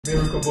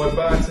Miracle Boy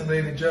Boxing,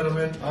 ladies and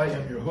gentlemen. I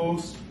am your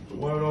host, the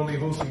one and only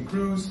hosting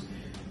Cruz,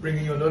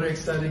 bringing you another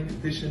exciting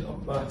edition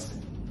of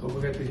boxing. Don't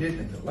forget to hit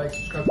and to like,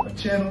 subscribe to my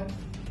channel.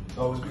 It's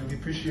always greatly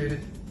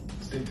appreciated.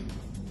 Stay tuned.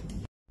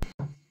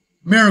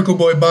 Miracle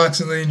Boy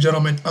Boxing, ladies and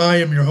gentlemen. I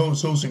am your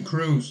host, hosting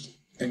Cruz.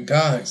 And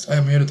guys, I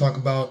am here to talk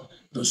about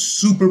the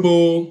Super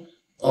Bowl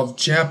of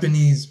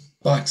Japanese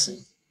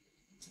boxing.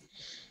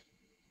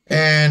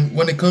 And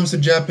when it comes to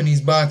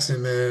Japanese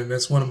boxing, man,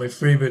 that's one of my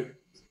favorite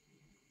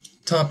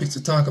topics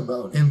to talk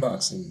about in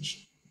boxing.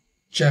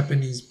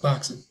 Japanese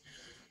boxing.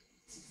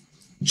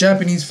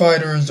 Japanese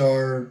fighters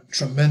are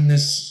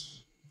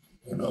tremendous.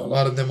 A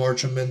lot of them are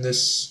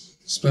tremendous,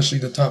 especially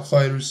the top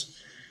fighters.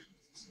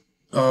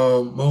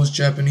 Most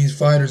Japanese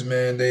fighters,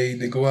 man, they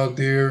go out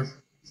there,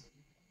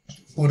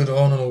 put it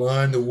all on the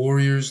line. The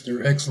warriors,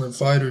 they're excellent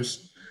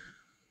fighters.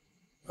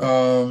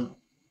 And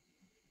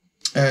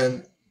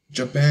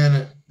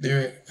Japan,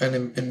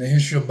 in the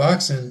history of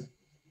boxing,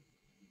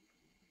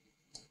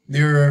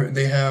 Japan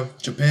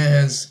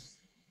has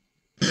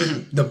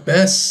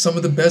some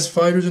of the best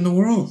fighters in the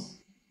world.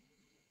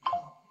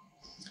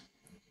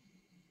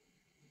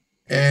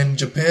 And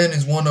Japan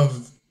is one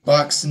of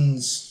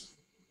boxing's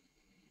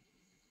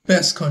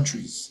best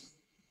countries.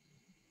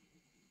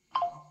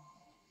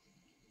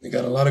 They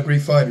got a lot of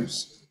great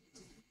fighters.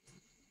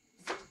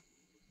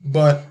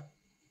 But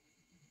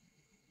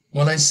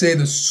when I say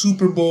the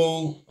Super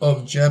Bowl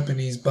of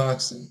Japanese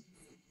boxing,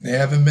 there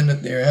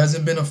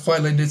hasn't been a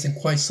fight like this in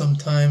quite some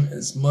time,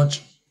 as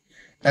much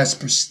as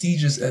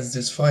prestigious as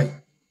this fight.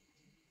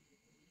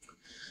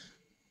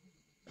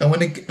 And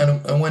when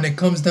it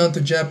comes down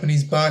to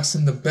Japanese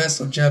boxing, the best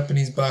of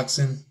Japanese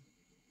boxing,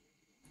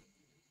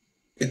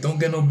 it don't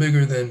get no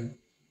bigger than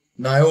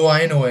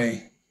Naoya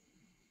Inuoe,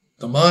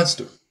 the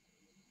monster,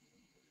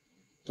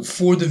 the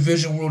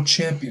 4-division world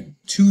champion,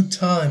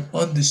 2-time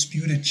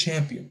undisputed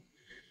champion.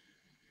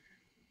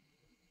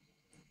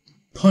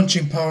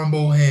 Punching power in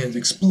both hands,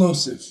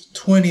 explosive,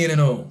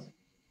 20-0,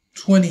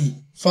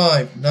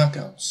 25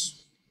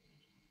 knockouts.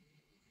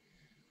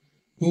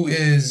 Who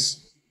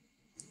is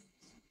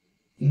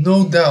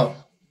no doubt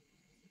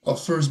a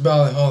first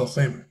ballot Hall of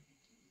Famer.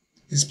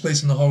 His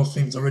place in the Hall of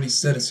Fame is already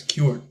set and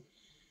secured.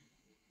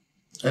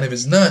 And if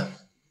it's not,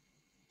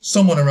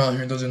 someone around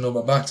here doesn't know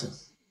about boxing.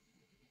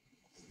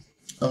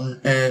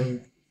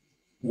 And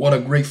what a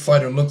great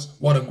fighter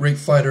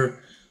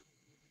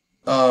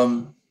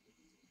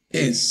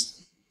is.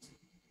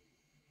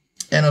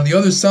 And on the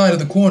other side of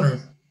the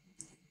corner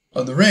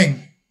of the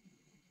ring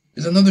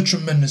is another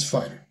tremendous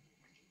fighter.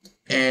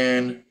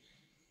 And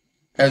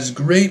as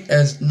great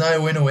as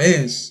Naoya Inuoe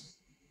is,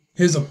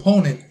 his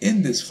opponent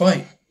in this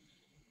fight,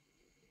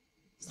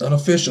 it's not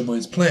official, but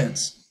his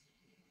plans,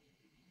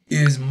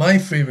 is my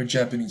favorite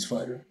Japanese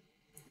fighter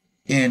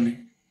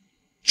in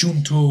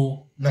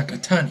Junto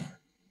Nakatani.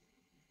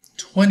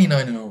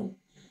 29-0,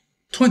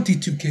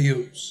 22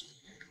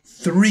 KOs,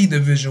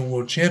 3-division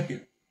world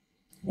champion.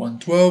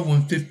 112,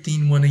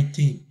 115,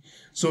 118.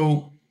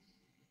 So,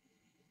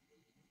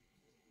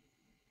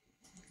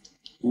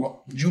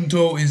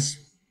 Junto is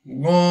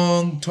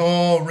long,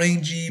 tall,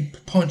 rangy,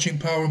 punching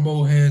power in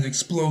both hands,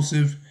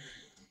 explosive.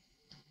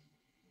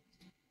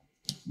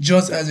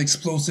 Just as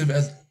explosive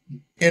as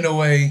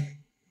Inuoe.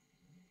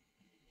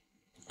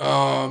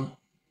 Can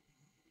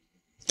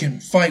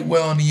fight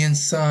well on the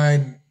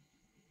inside,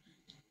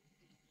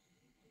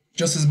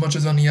 just as much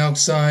as on the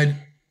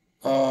outside.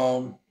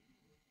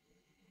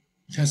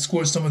 Has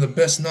scored some of the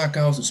best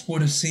knockouts the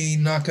sport has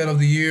seen. Knockout of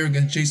the year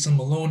against Jason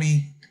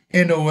Maloney.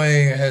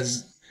 Inuoe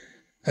has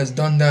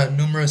done that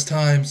numerous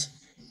times.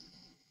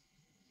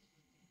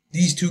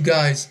 These two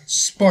guys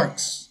spark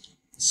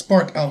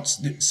out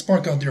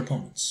their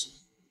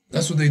opponents.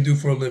 That's what they do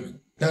for a living.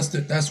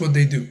 That's what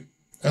they do.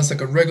 That's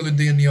like a regular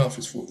day in the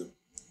office for them.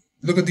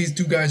 Look at these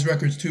two guys'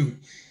 records too.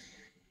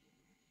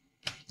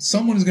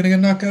 Someone is gonna get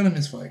knocked out in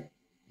this fight.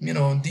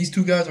 These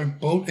two guys are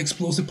both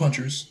explosive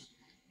punchers.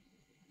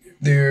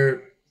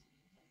 They're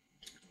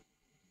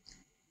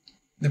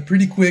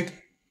pretty quick.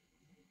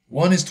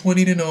 One is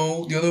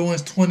 20-0, the other one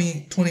is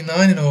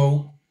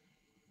 29-0.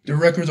 Their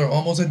records are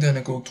almost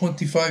identical.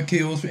 25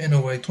 KOs for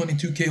Inuoe,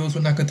 22 KOs for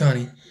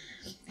Nakatani.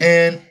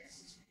 And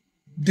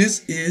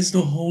this is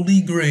the holy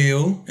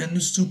grail and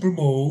the Super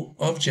Bowl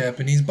of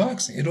Japanese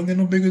boxing. It don't get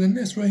no bigger than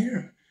this right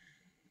here.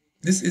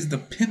 This is the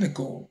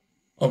pinnacle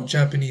of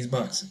Japanese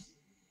boxing.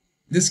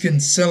 This can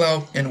sell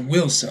out and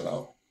will sell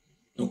out.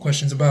 No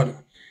questions about it.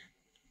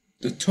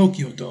 The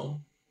Tokyo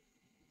Dome.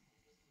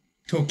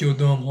 Tokyo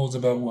Dome holds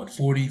about, what,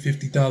 40,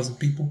 50,000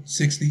 people?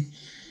 60?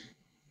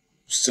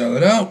 Sell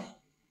it out.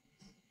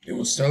 It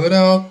will sell it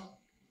out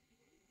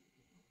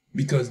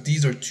because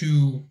these are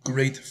two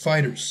great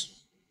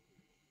fighters.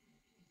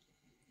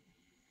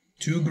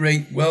 Two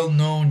great,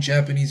 well-known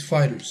Japanese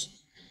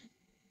fighters.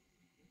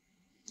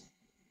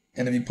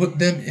 And if you put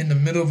them in the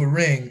middle of a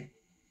ring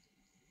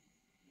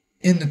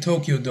in the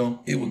Tokyo Dome,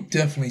 it will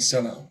definitely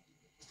sell out.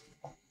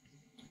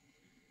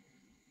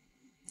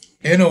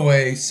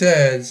 Inuoe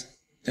says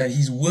that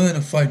he's willing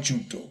to fight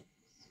Junto.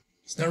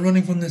 He's not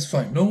running from this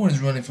fight. No one is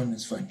running from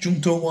this fight.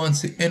 Junto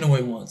wants it.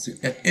 Inoue wants it.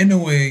 And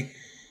Inoue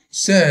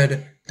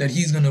said that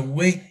he's going to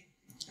wait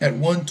at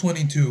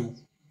 122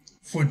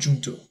 for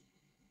Junto.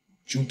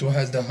 Junto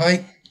has the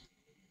height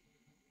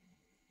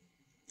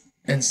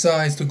and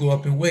size to go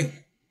up in weight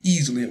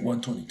easily at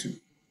 122.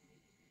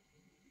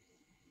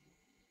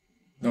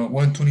 Now at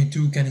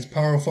 122, can his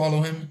power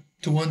follow him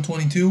to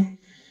 122?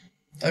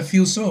 I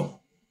feel so.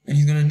 And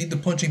he's going to need the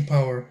punching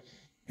power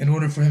in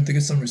order for him to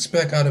get some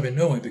respect out of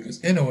Inoue, because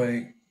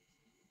Inoue,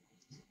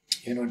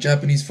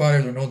 Japanese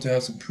fighters are known to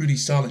have some pretty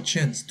solid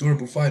chins,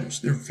 durable fighters.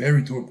 They're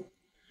very durable.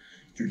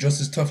 They're just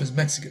as tough as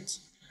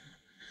Mexicans.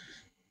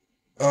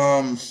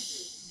 And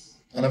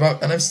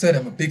I've said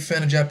I'm a big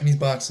fan of Japanese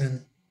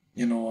boxing.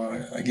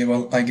 I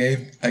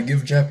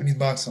give Japanese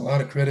boxing a lot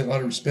of credit, a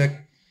lot of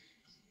respect.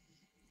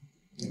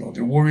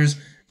 They're warriors.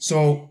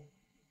 So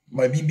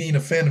by me being a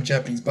fan of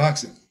Japanese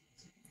boxing,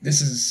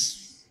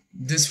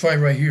 this fight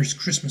right here is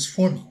Christmas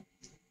for me.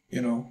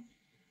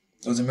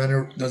 Doesn't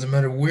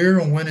matter where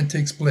or when it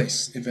takes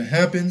place. If it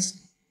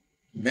happens,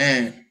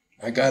 man,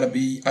 I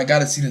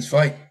gotta see this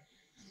fight.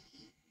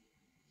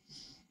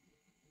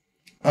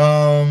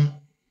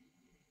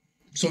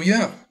 So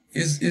yeah,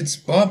 it's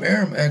Bob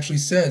Arum actually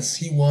says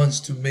he wants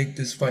to make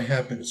this fight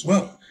happen as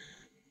well.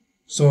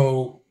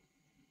 So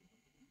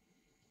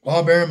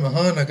Bob Arum and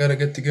Honda gotta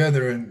get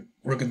together and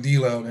work a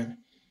deal out and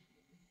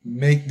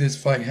make this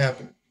fight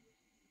happen.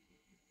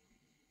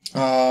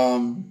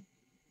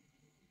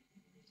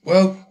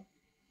 Well,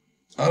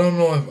 I don't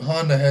know if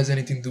Honda has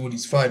anything to do with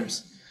these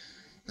fighters,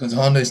 because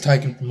Honda is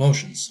Taiken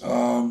Promotions.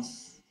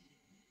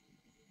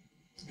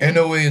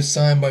 Inoue is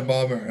signed by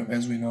Bob Arum,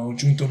 as we know.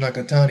 Junto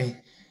Nakatani.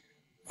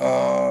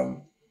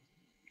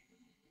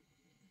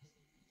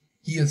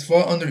 He has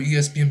fought under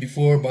ESPN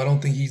before, but I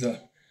don't think he's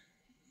a...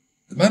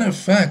 As a matter of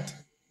fact,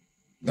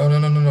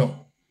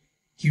 no.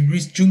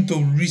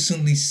 Junto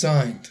recently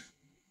signed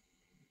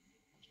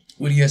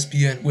with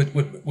ESPN,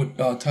 with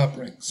Top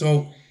Rank.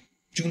 So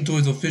Junto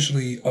is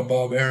officially a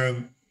Bob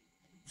Arum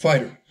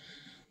fighter.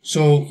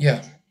 So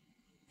yeah,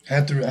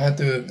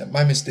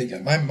 my mistake.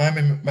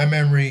 My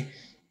memory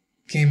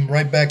came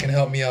right back and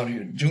helped me out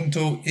here.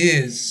 Junto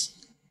is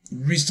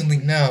recently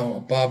now a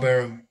Bob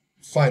Arum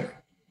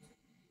fighter.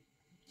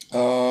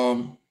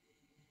 Yeah,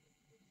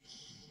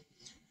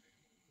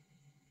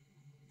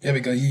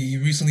 because he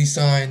recently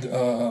signed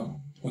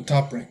with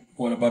Top Rank,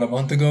 about a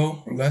month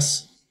ago or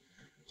less.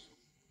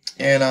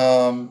 And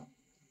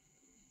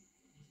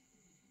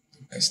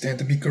I stand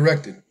to be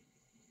corrected.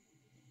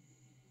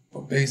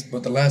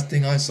 But the last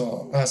thing I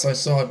saw, last I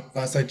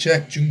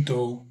checked,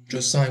 Junto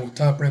just signed with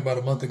Top Rank about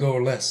a month ago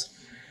or less.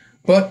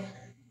 But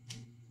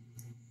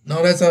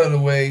now that's out of the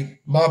way.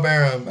 Bob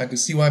Arum, I could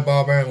see why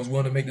Bob Arum was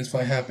willing to make this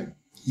fight happen.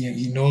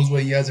 He knows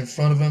what he has in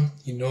front of him.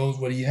 He knows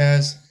what he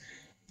has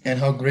and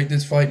how great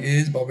this fight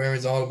is. Bob Arum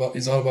is all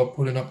about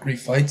putting up great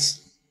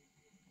fights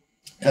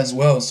as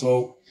well.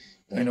 So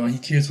he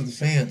cares for the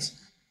fans.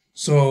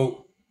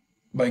 So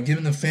by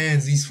giving the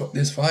fans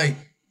this fight,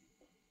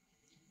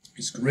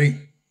 it's great.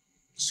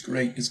 It's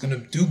great. It's gonna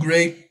do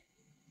great.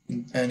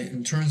 And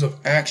in terms of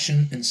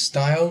action and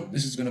style,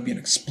 this is gonna be an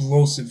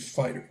explosive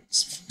fighter.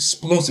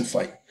 Explosive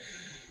fight.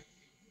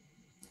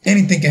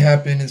 Anything can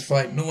happen in this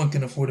fight. No one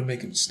can afford to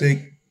make a mistake.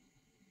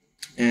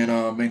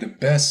 And may the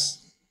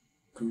best,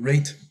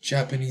 great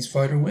Japanese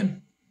fighter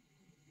win.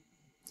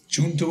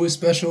 Junto is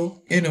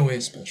special. Inoue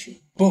is special.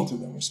 Both of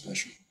them are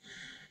special.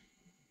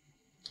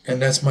 And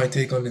that's my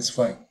take on this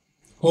fight.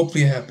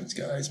 Hopefully it happens,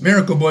 guys.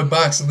 Miracle Boy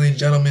Boxing, ladies and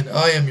gentlemen.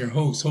 I am your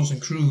host, Host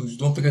and Cruz.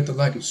 Don't forget to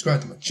like and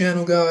subscribe to my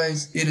channel,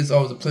 guys. It is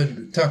always a pleasure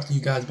to talk to you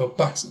guys about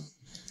boxing.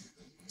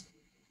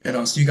 And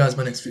I'll see you guys in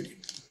my next video.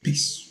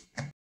 Peace.